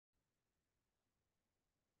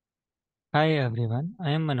Hi everyone,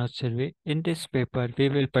 I am Manoj Silvi. In this paper, we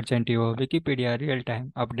will present you a Wikipedia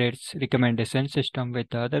real-time updates recommendation system with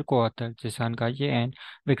the other co-authors Jisan Kaji and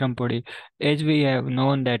Vikram Puri. As we have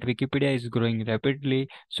known that Wikipedia is growing rapidly,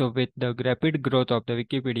 so with the rapid growth of the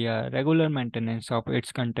Wikipedia, regular maintenance of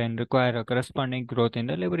its content require a corresponding growth in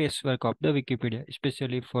the laborious work of the Wikipedia,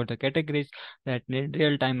 especially for the categories that need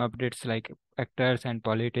real-time updates like actors and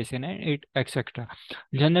politicians and it etc.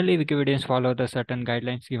 Generally, Wikipedians follow the certain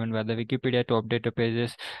guidelines given by the Wikipedia to update the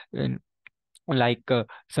pages, in,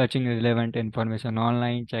 searching relevant information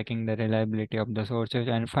online, checking the reliability of the sources,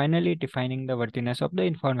 and finally defining the worthiness of the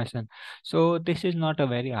information. So this is not a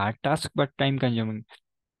very hard task, but time-consuming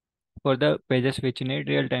for the pages which need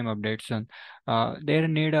real-time updates. And they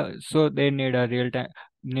need a real-time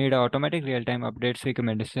need a automatic real-time updates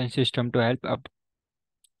recommendation system to help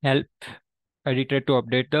editor to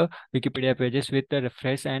update the Wikipedia pages with the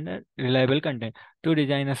fresh and reliable content. To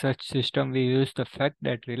design a such system, we use the fact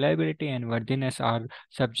that reliability and worthiness are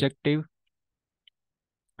subjective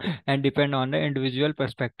and depend on the individual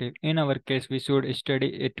perspective. In our case, we should study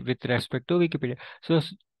it with respect to Wikipedia.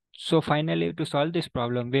 So finally, to solve this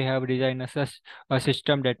problem, we have designed a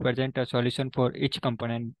system that presents a solution for each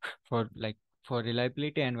component for like for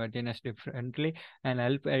reliability and worthiness differently and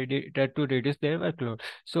help editor to reduce their workload.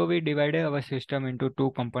 So we divided our system into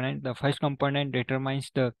two components. The first component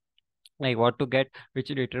determines the what to get, which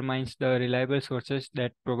determines the reliable sources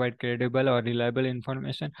that provide credible or reliable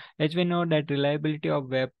information. As we know that reliability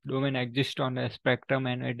of web domain exists on a spectrum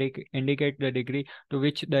and indicate the degree to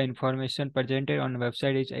which the information presented on the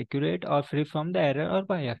website is accurate or free from the error or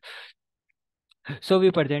bias. So we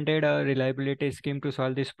presented a reliability scheme to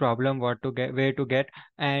solve this problem, what to get, where to get,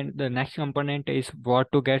 and the next component is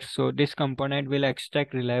what to get. So this component will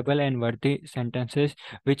extract reliable and worthy sentences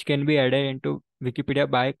which can be added into Wikipedia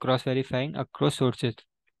by cross-verifying across sources.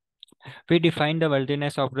 We define the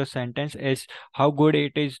worthiness of the sentence as how good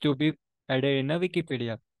it is to be added in a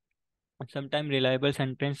Wikipedia. Sometimes reliable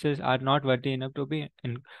sentences are not worthy enough to be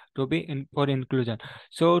in for inclusion.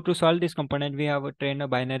 So to solve this component, we have trained a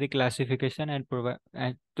binary classification and provide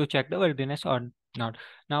and to check the worthiness or not.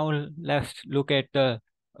 Now let's look at the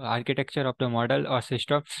architecture of the model or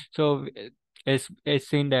system. So it's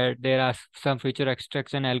seen that there are some feature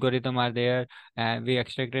extraction algorithm are there, and we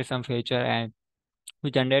extracted some feature and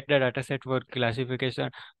we generate the dataset for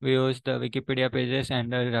classification. We use the Wikipedia pages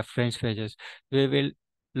and the reference pages. We will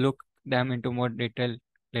look them into more detail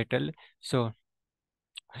later. So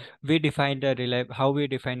how we define the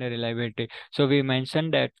reliability. So we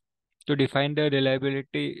mentioned that to define the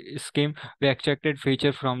reliability scheme, we extracted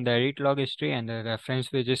feature from the edit log history and the reference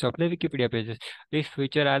pages of the Wikipedia pages. These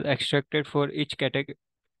features are extracted for each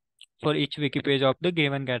wiki page of the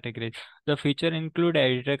given category. The feature include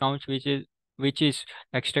editor counts, which is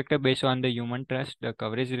extracted based on the human trust. The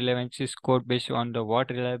coverage relevancy score based on the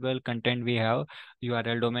what reliable content we have.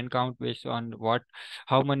 URL domain count based on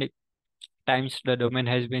how many times the domain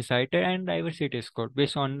has been cited, and diversity score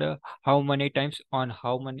based on the how many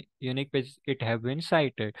unique pages it have been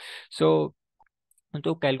cited. So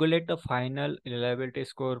to calculate the final reliability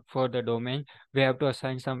score for the domain, we have to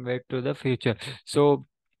assign some weight to the feature. So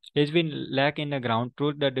has been lack in the ground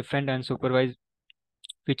truth, the different unsupervised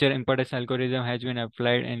feature importance algorithm has been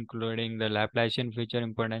applied, including the Laplacian feature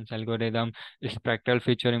importance algorithm, spectral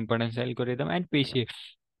feature importance algorithm, and PC.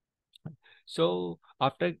 So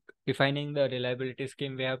after defining the reliability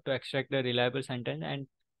scheme, we have to extract the reliable sentence and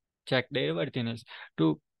check their worthiness.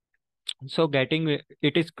 To so getting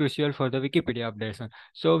it is crucial for the Wikipedia updation.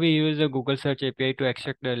 So we use the Google Search API to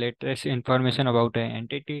extract the latest information about an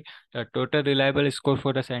entity. The total reliable score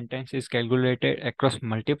for the sentence is calculated across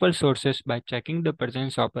multiple sources by checking the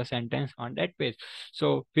presence of a sentence on that page.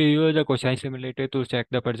 So we use the cosine simulator to check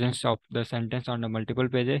the presence of the sentence on the multiple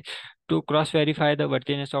pages. To cross verify the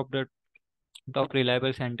worthiness of the top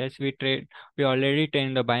reliable sentence, we already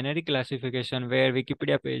trained the binary classification where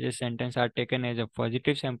Wikipedia pages sentence are taken as a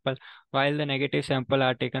positive sample while the negative sample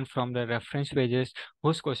are taken from the reference pages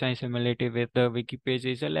whose cosine similarity with the wiki page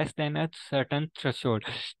is less than a certain threshold.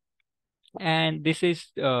 And this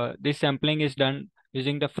sampling is done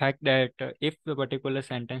using the fact that if the particular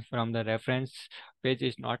sentence from the reference page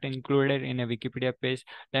is not included in a Wikipedia page,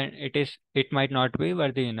 then it might not be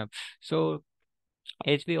worthy enough. So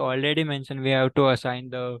as we already mentioned, we have to assign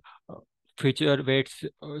the feature weights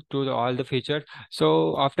to all the features.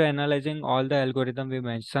 So after analyzing all the algorithm we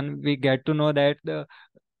mentioned, we get to know that the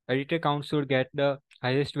editor count should get the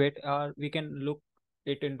highest weight, or we can look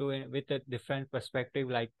it with a different perspective,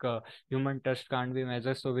 like human trust can't be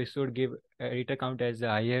measured, so we should give reader count as the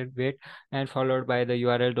higher weight, and followed by the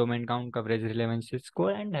URL domain count, coverage relevancy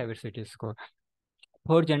score, and diversity score.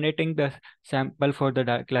 For generating the sample for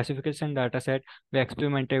the classification data set, we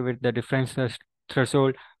experimented with the difference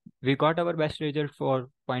threshold. We got our best result for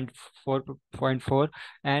 0.4,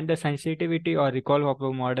 and the sensitivity or recall of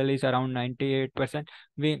the model is around 98%.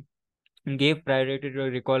 We gave priority to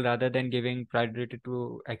recall rather than giving priority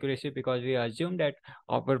to accuracy, because we assume that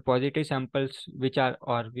our positive samples, which are,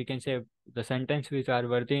 or we can say the sentence which are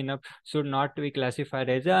worthy enough, should not be classified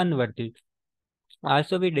as unworthy.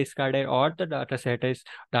 Also, we discarded all the data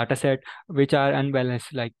set which are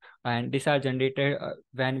unbalanced, like, and these are generated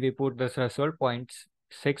when we put the threshold points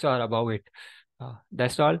 6 or above it.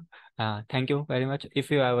 That's all. Thank you very much.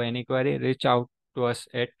 If you have any query, reach out to us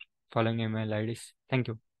at following email IDs. Thank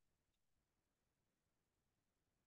you.